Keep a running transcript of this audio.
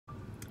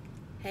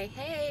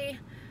Hey,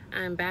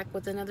 I'm back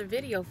with another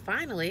video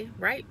finally,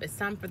 right? It's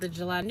time for the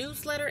July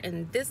newsletter,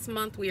 and this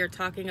month we are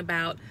talking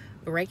about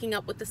breaking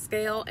up with the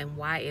scale and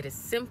why it is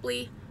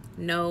simply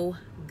no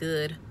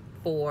good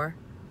for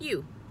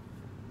you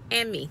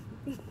and me.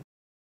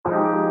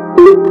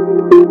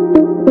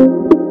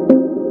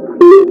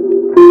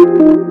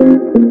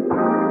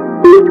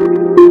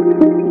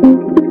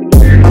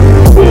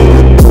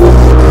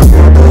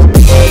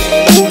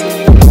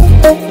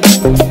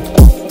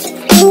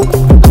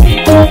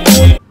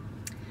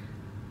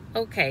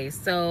 Okay,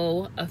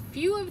 so a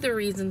few of the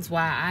reasons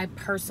why I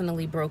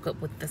personally broke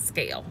up with the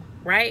scale,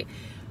 right?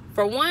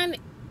 For one,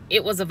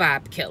 it was a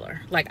vibe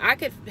killer. Like, I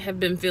could have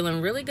been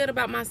feeling really good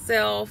about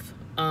myself.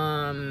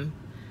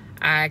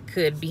 I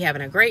could be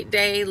having a great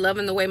day,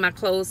 loving the way my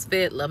clothes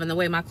fit, loving the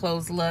way my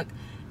clothes look,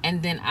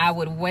 and then I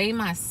would weigh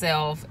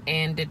myself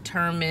and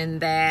determine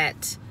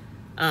that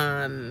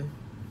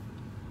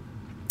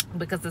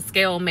because the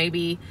scale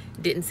maybe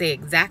didn't say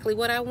exactly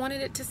what I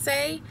wanted it to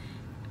say,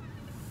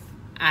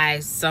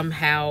 I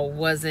somehow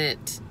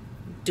wasn't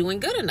doing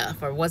good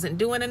enough or wasn't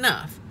doing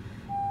enough.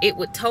 It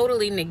would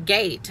totally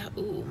negate.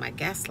 Ooh, my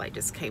gas light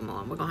just came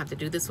on. We're gonna have to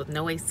do this with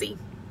no AC.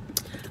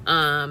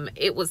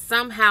 It would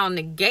somehow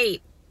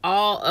negate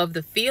all of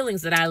the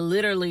feelings that I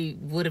literally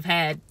would have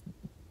had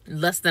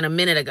less than a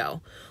minute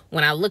ago.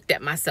 When I looked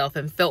at myself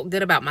and felt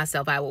good about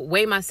myself, I would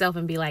weigh myself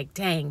and be like,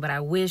 dang, but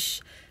I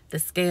wish the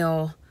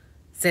scale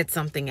said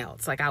something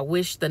else. Like, I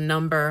wish the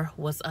number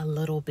was a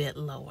little bit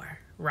lower,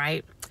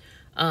 right?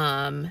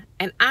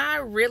 And I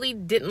really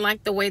didn't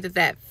like the way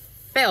that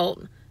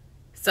felt.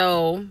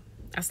 So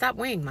I stopped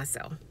weighing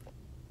myself.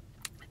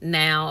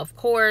 Now, of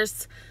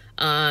course,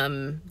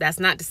 that's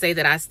not to say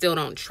that I still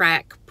don't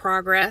track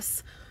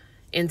progress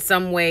in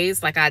some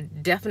ways. Like, I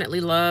definitely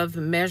love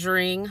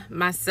measuring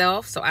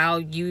myself. So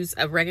I'll use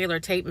a regular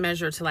tape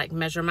measure to like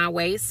measure my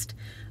waist.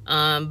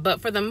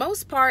 But for the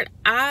most part,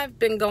 I've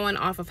been going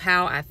off of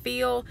how I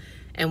feel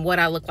and what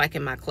I look like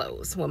in my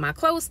clothes. When my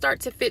clothes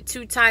start to fit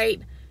too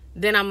tight,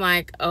 then I'm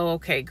like, oh,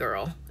 okay,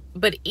 girl.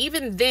 But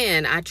even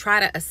then, I try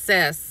to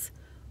assess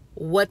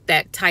what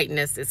that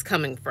tightness is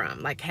coming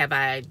from. Like, have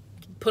I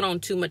put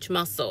on too much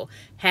muscle?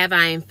 Have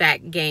I, in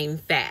fact,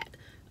 gained fat?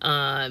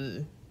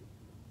 And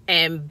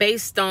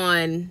based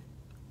on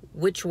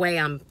which way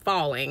I'm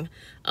falling,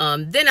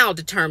 then I'll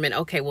determine,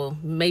 okay, well,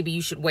 maybe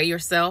you should weigh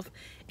yourself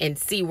and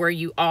see where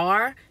you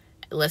are.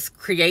 Let's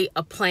create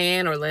a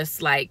plan, or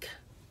let's like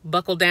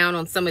buckle down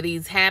on some of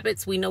these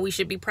habits we know we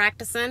should be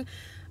practicing,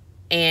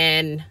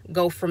 and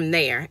go from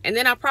there. And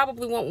then I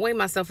probably won't weigh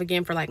myself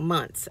again for like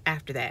months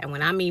after that. And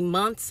when I mean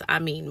months, I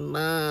mean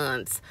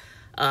months.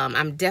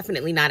 I'm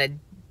definitely not a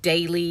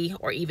daily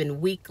or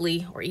even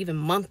weekly or even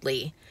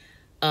monthly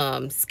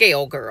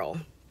scale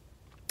girl.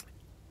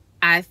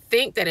 I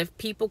think that if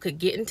people could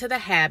get into the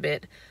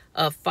habit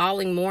of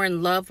falling more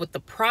in love with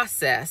the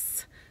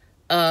process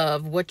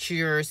of what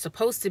you're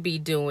supposed to be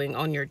doing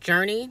on your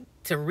journey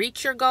to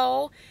reach your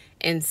goal,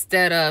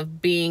 instead of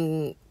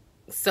being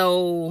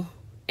so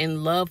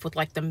in love with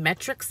like the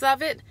metrics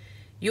of it,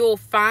 you'll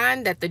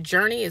find that the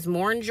journey is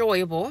more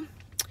enjoyable.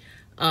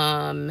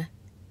 And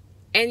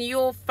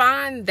you'll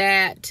find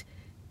that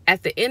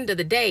at the end of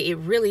the day, it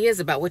really is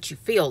about what you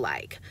feel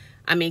like.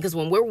 I mean, because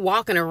when we're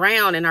walking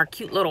around in our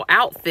cute little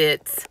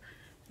outfits,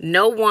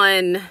 no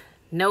one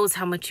knows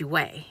how much you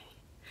weigh.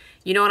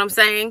 You know what I'm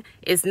saying?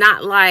 It's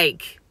not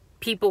like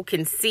people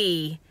can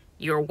see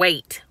your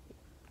weight,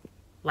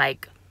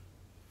 like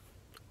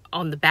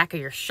on the back of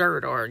your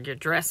shirt or your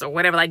dress or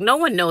whatever. Like, no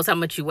one knows how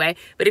much you weigh,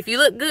 but if you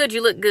look good, you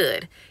look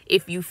good.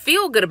 If you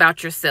feel good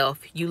about yourself,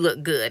 you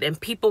look good, and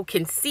people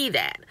can see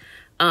that.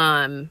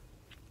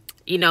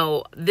 You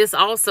know, this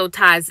also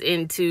ties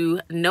into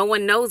no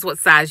one knows what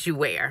size you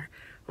wear,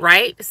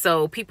 right?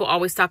 So people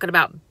always talking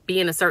about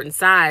being a certain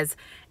size,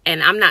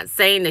 and I'm not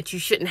saying that you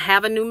shouldn't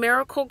have a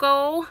numerical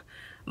goal,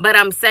 but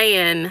I'm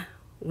saying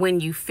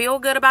when you feel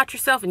good about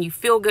yourself and you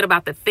feel good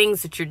about the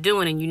things that you're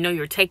doing, and you know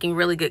you're taking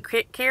really good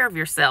care of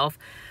yourself,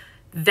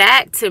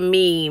 that to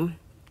me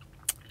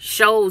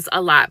shows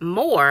a lot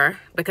more,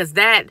 because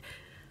that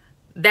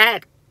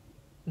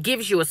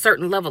gives you a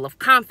certain level of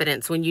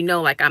confidence when you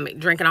know, like, I'm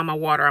drinking all my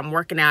water, I'm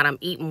working out, I'm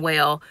eating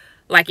well.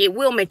 Like, it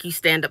will make you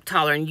stand up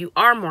taller, and you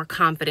are more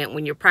confident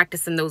when you're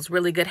practicing those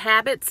really good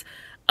habits.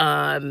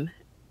 And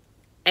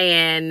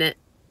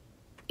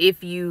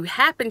if you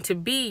happen to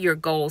be your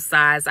goal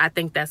size, I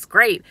think that's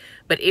great.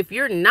 But if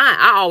you're not,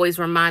 I always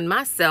remind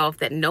myself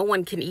that no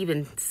one can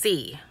even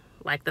see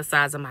like the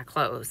size of my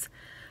clothes.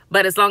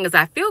 But as long as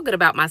I feel good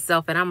about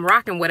myself and I'm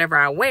rocking whatever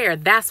I wear,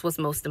 that's what's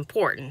most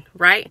important,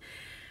 right?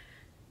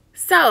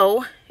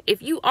 So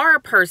if you are a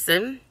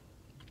person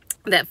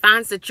that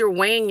finds that you're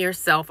weighing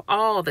yourself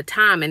all the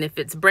time, and if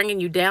it's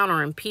bringing you down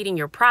or impeding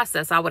your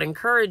process, I would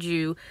encourage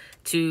you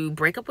to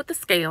break up with the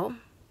scale.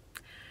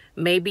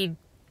 Maybe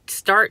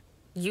start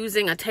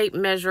using a tape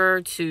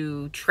measure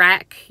to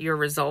track your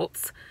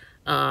results,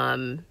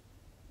 because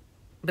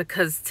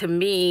to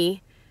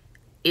me,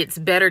 it's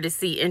better to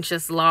see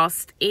inches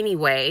lost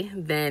anyway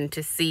than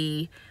to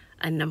see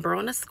a number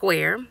on a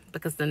square,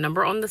 because the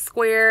number on the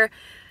square,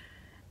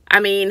 I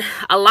mean,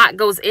 a lot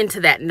goes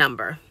into that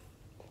number.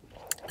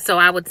 So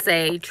I would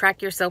say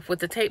track yourself with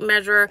the tape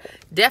measure.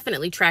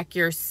 Definitely track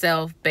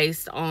yourself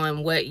based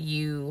on what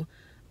you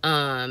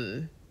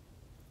feel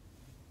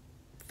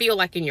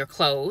like in your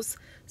clothes.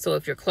 So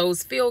if your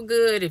clothes feel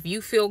good, if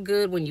you feel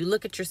good when you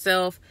look at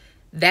yourself,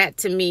 that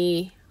to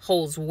me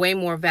holds way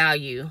more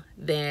value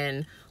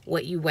than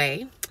what you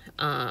weigh.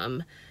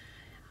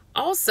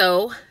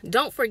 Also,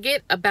 don't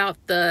forget about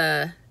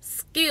the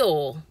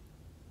skill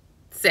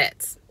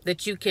sets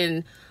that you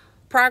can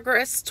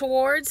progress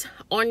towards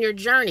on your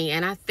journey.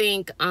 And I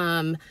think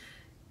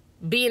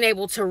being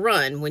able to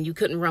run when you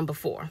couldn't run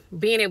before,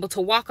 being able to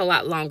walk a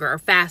lot longer or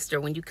faster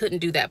when you couldn't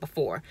do that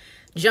before,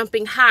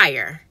 jumping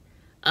higher,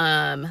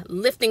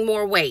 lifting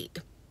more weight,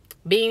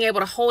 being able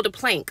to hold a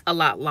plank a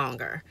lot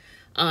longer.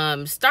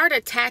 Start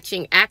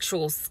attaching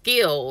actual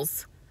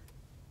skills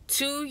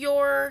to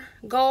your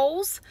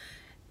goals.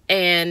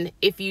 And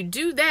if you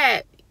do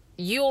that,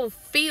 you'll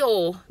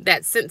feel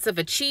that sense of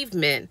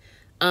achievement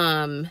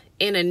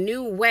in a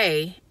new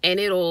way, and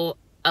it'll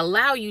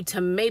allow you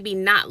to maybe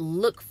not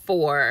look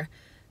for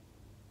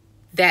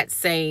that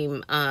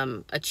same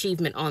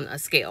achievement on a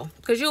scale,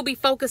 because you'll be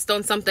focused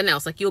on something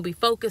else. Like you'll be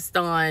focused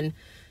on,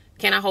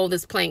 can I hold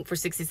this plank for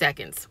 60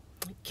 seconds?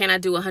 Can I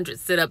do 100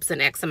 sit-ups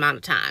in X amount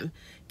of time?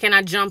 Can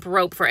I jump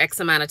rope for X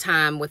amount of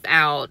time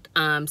without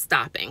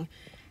stopping?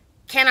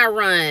 Can I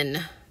run,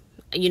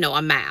 you know,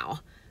 a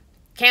mile?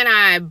 Can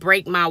I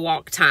break my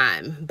walk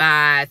time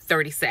by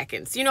 30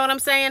 seconds? You know what I'm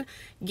saying?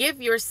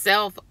 Give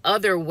yourself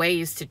other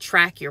ways to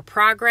track your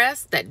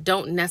progress that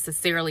don't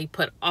necessarily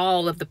put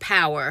all of the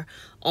power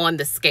on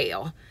the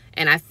scale.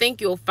 And I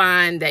think you'll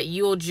find that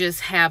you'll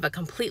just have a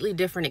completely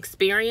different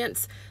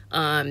experience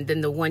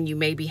than the one you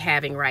may be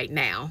having right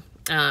now.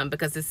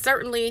 Because it's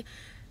certainly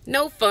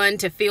no fun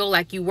to feel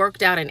like you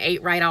worked out and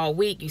ate right all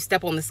week. You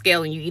step on the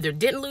scale and you either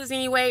didn't lose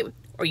any weight,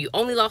 or you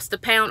only lost a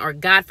pound, or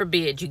God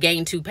forbid you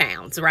gained 2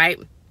 pounds, right?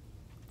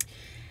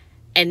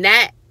 And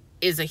that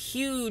is a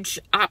huge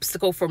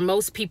obstacle for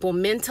most people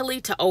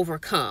mentally to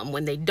overcome.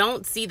 When they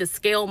don't see the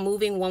scale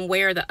moving one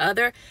way or the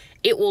other,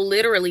 it will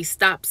literally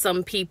stop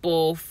some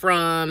people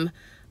from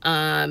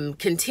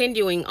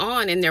continuing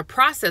on in their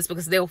process,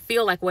 because they'll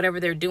feel like whatever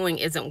they're doing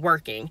isn't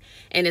working.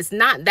 And it's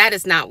not that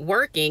it's not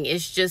working,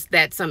 it's just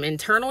that some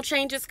internal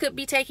changes could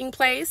be taking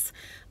place.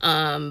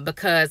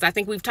 Because I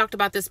think we've talked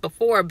about this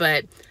before,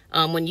 but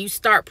when you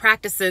start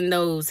practicing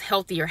those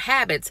healthier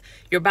habits,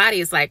 your body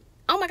is like,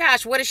 oh my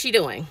gosh, what is she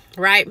doing?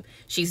 Right?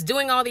 She's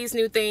doing all these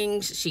new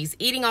things. She's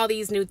eating all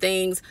these new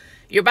things.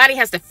 Your body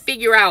has to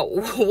figure out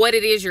what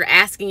it is you're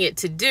asking it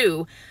to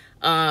do.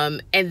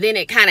 And then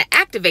it kind of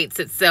activates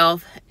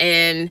itself.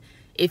 And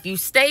if you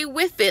stay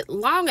with it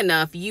long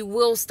enough, you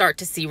will start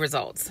to see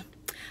results.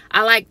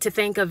 I like to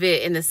think of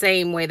it in the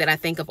same way that I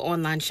think of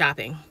online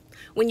shopping.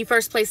 When you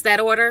first place that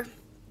order,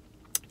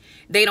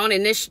 they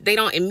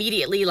don't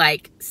immediately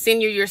like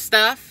send you your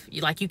stuff.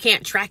 You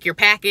can't track your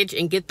package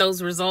and get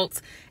those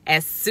results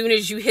as soon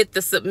as you hit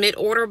the submit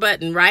order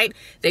button, right?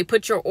 They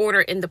put your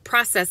order in the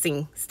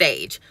processing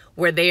stage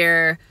where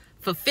they're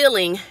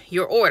fulfilling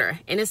your order.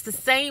 And it's the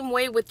same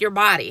way with your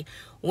body.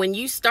 When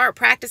you start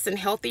practicing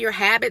healthier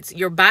habits,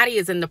 your body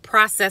is in the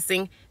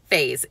processing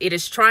phase. It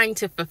is trying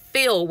to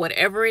fulfill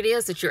whatever it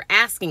is that you're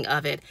asking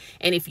of it.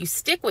 And if you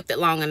stick with it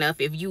long enough,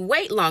 if you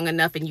wait long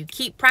enough and you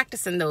keep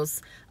practicing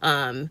those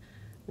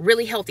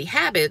really healthy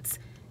habits,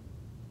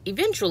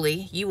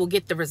 eventually you will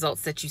get the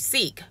results that you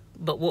seek.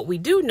 But what we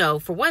do know,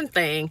 for one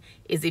thing,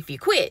 is if you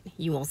quit,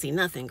 you won't see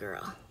nothing,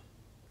 girl.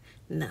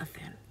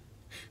 Nothing.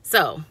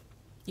 So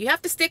you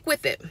have to stick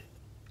with it.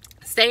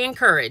 Stay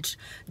encouraged.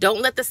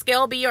 Don't let the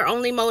scale be your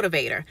only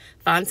motivator.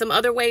 Find some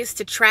other ways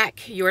to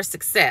track your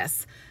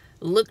success.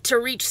 Look to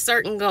reach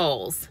certain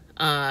goals.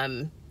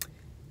 And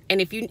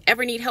if you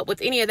ever need help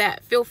with any of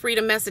that, feel free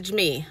to message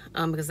me,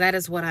 because that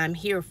is what I'm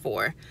here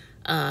for.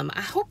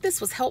 I hope this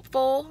was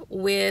helpful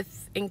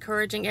with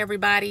encouraging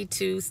everybody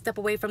to step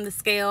away from the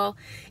scale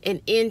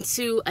and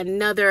into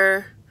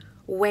another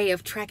way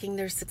of tracking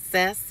their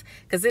success,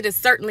 because it has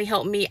certainly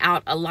helped me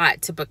out a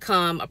lot to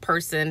become a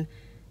person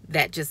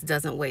that just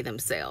doesn't weigh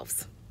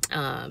themselves.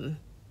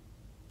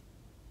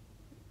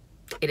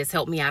 It has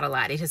helped me out a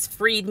lot. It has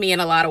freed me in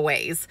a lot of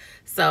ways.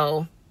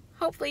 So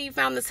hopefully you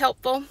found this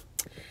helpful.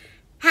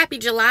 Happy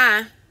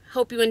July.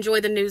 Hope you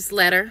enjoy the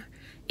newsletter.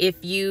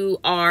 If you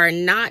are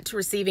not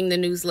receiving the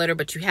newsletter,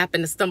 but you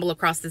happen to stumble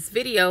across this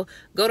video,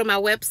 go to my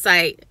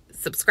website,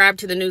 subscribe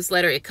to the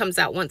newsletter. It comes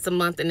out once a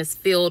month and is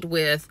filled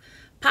with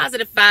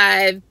positive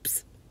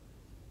vibes,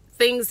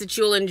 things that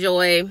you'll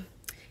enjoy.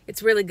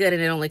 It's really good,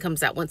 and it only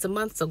comes out once a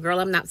month. So girl,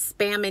 I'm not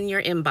spamming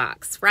your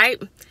inbox, right?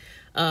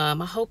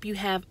 I hope you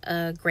have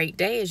a great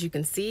day. As you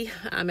can see,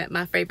 I'm at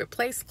my favorite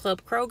place,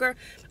 Club Kroger.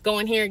 Go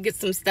in here and get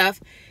some stuff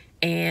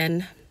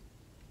and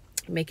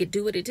make it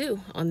do what it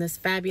do on this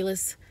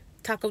fabulous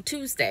Taco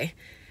Tuesday.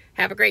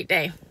 Have a great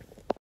day.